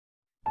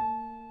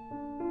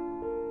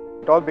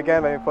It all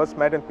began when we first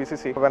met in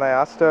PCC. When I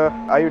asked her,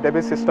 "Are you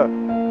Debbie's sister?"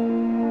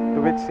 To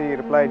which she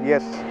replied,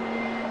 "Yes."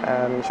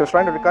 And she was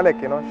trying to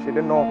recollect, she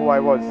didn't know who I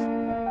was.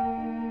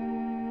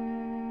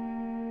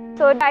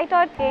 So I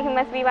thought he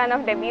must be one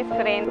of Debbie's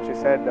friends. So she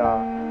said,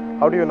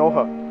 "How do you know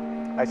her?"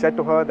 I said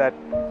to her that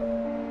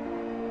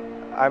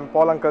I'm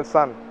Paul Uncle's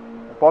son.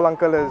 Paul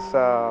Uncle is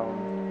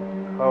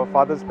her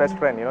father's best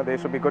friend, they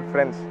should be good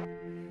friends.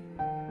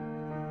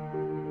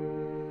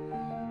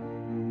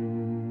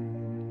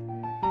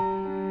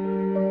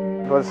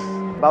 It was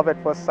love at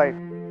first sight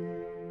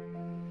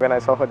when I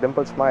saw her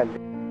dimple smile,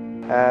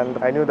 and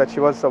I knew that she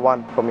was the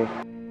one for me.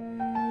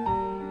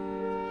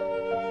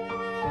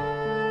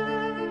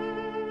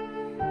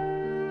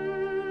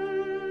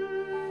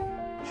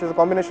 She's a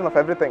combination of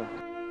everything: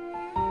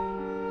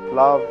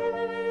 love,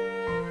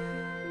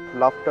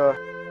 laughter,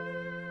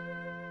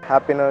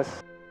 happiness.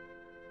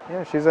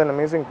 Yeah, she's an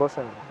amazing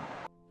person.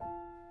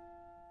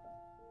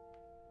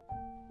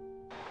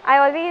 I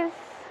always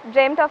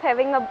dreamt of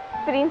having a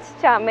Prince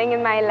Charming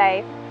in my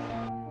life.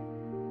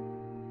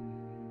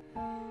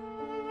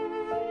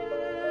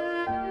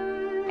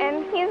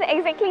 And he's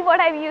exactly what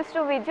I used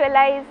to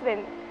visualize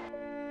when.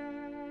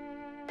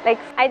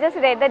 I just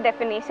read the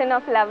definition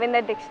of love in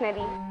the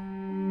dictionary.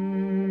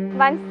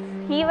 Once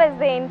he was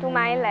there into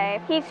my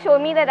life, he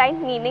showed me the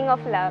right meaning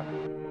of love.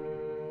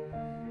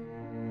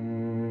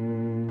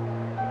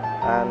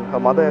 And her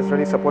mother has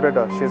really supported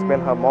her. She's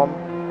been her mom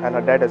and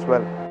her dad as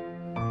well.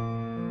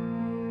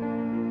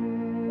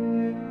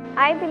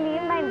 I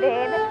believe my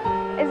dad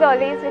is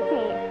always with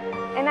me,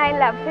 and I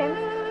love him,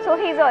 so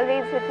he's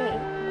always with me.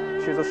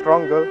 She's a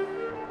strong girl.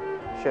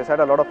 She has had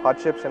a lot of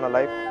hardships in her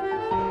life.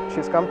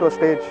 She's come to a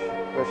stage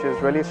where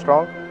she's really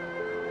strong,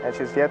 and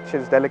she's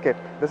delicate.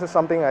 This is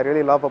something I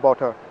really love about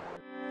her.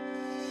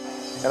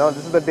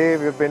 This is the day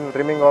we've been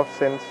dreaming of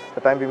since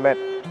the time we met.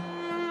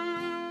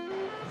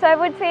 So I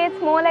would say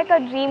it's more like a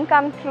dream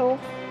come true.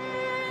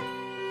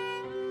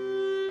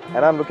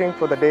 And I'm looking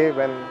for the day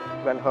when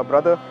her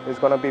brother is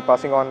going to be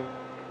passing on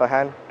her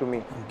hand to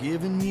me. I'm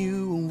giving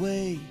you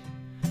away,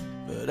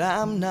 but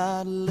I'm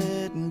not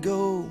letting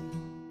go.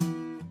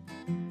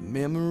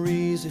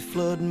 Memories, they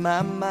flood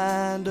my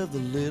mind of the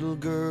little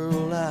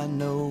girl I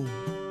know.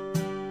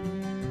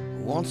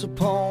 Once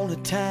upon a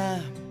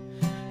time,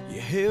 you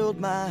held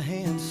my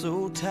hand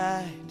so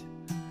tight.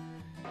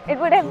 It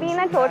would have been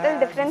a total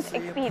different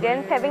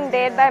experience having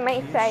Dad by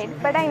my side,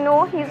 but I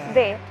know he's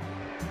there.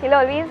 He'll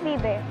always be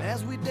there.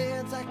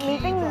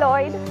 Meeting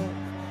Lloyd,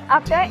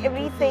 after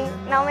everything,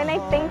 now when I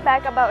think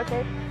back about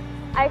it,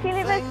 I feel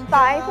it was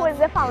Pi who was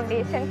the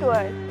foundation to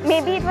us.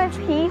 Maybe it was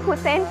he who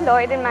sent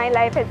Lloyd in my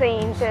life as an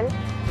angel.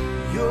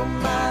 You're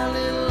my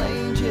little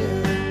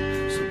angel,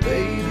 so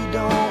baby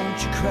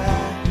don't you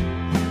cry.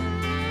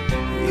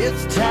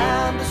 It's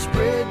time to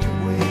spread your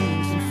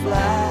wings and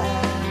fly.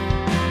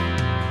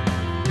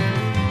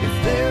 If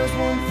there's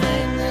one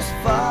thing this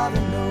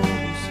father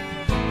knows,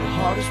 the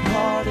hardest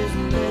part is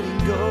letting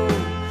go.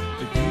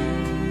 But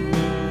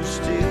you'll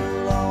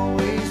still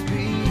always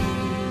be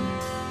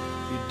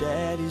your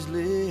daddy's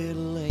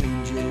little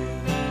angel.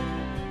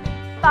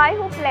 Pi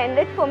who planned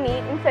it for me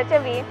in such a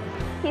way,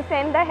 he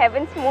sent the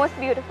heaven's most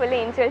beautiful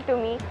angel to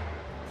me.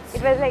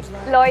 It was like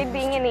Lloyd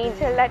being an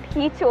angel that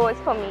he chose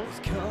for me.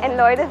 And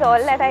Lloyd is all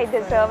that I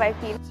deserve, I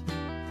feel.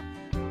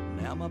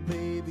 Now my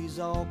baby's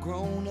all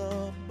grown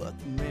up, but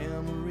the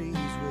memories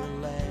will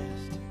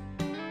last.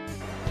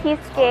 He's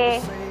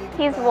care,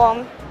 he's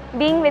warm,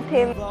 being with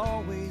him.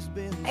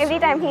 Every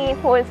time he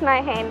holds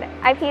my hand,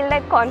 I feel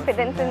that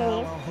confidence in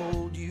me.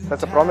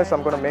 That's a promise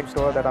I'm going to make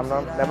to her, that I'm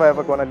never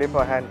ever going to leave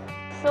her hand.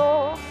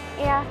 So,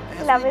 yeah,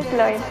 love is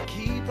Lloyd.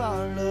 Keep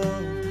our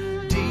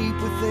love deep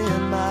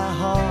within my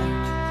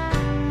heart.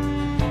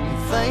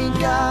 Thank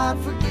God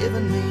for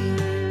giving me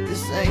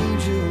this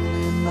angel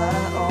in my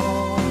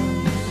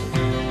arms.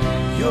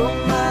 You're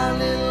my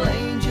little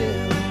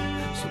angel,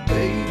 so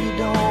baby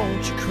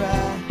don't you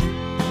cry.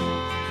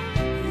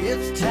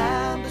 It's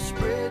time to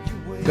spread your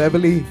wings.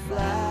 Veverly,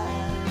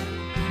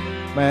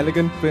 my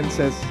elegant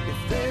princess.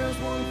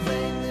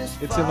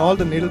 It's in all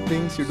the little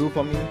things you do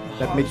for me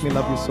that make me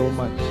love you so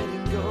much.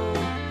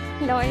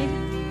 Lloyd,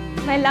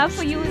 my love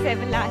for you is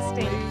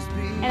everlasting,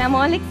 and I'm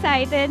all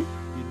excited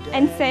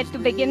and set to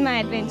begin my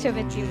adventure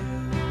with you.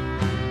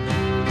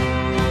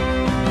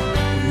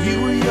 When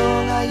you were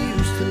young, I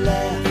used to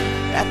laugh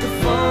at the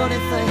funny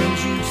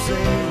things you'd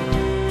say.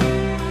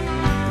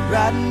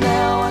 Right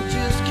now, I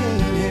just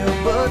can't help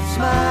but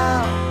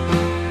smile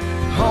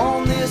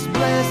on this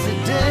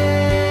blessed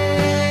day.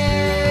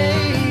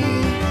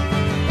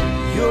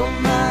 You're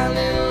my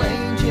little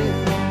angel,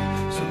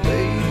 so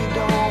baby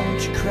don't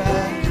you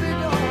cry.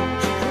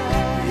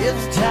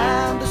 It's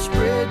time to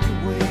spread your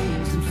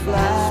wings and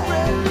fly.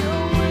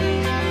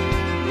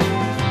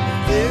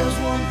 There's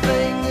one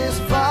thing this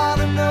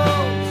father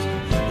knows,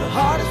 the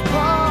hardest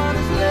part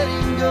is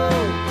letting go.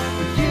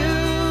 But you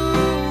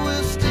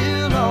will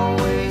still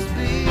always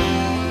be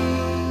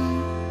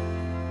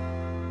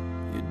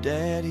your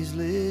daddy's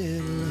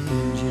little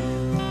angel.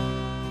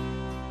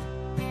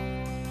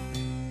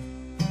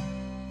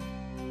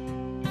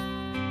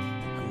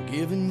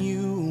 giving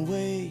you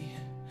away,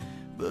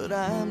 but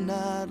I'm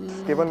not.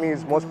 He's given me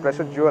his most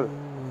precious jewel.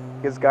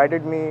 He's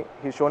guided me,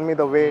 he's shown me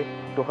the way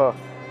to her.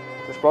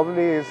 This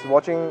probably is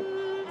watching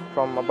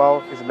from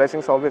above, his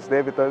blessings always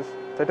there with us.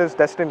 So it is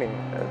destiny.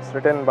 It's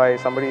written by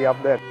somebody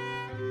up there.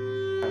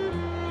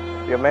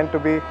 We are meant to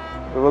be,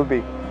 we will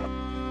be.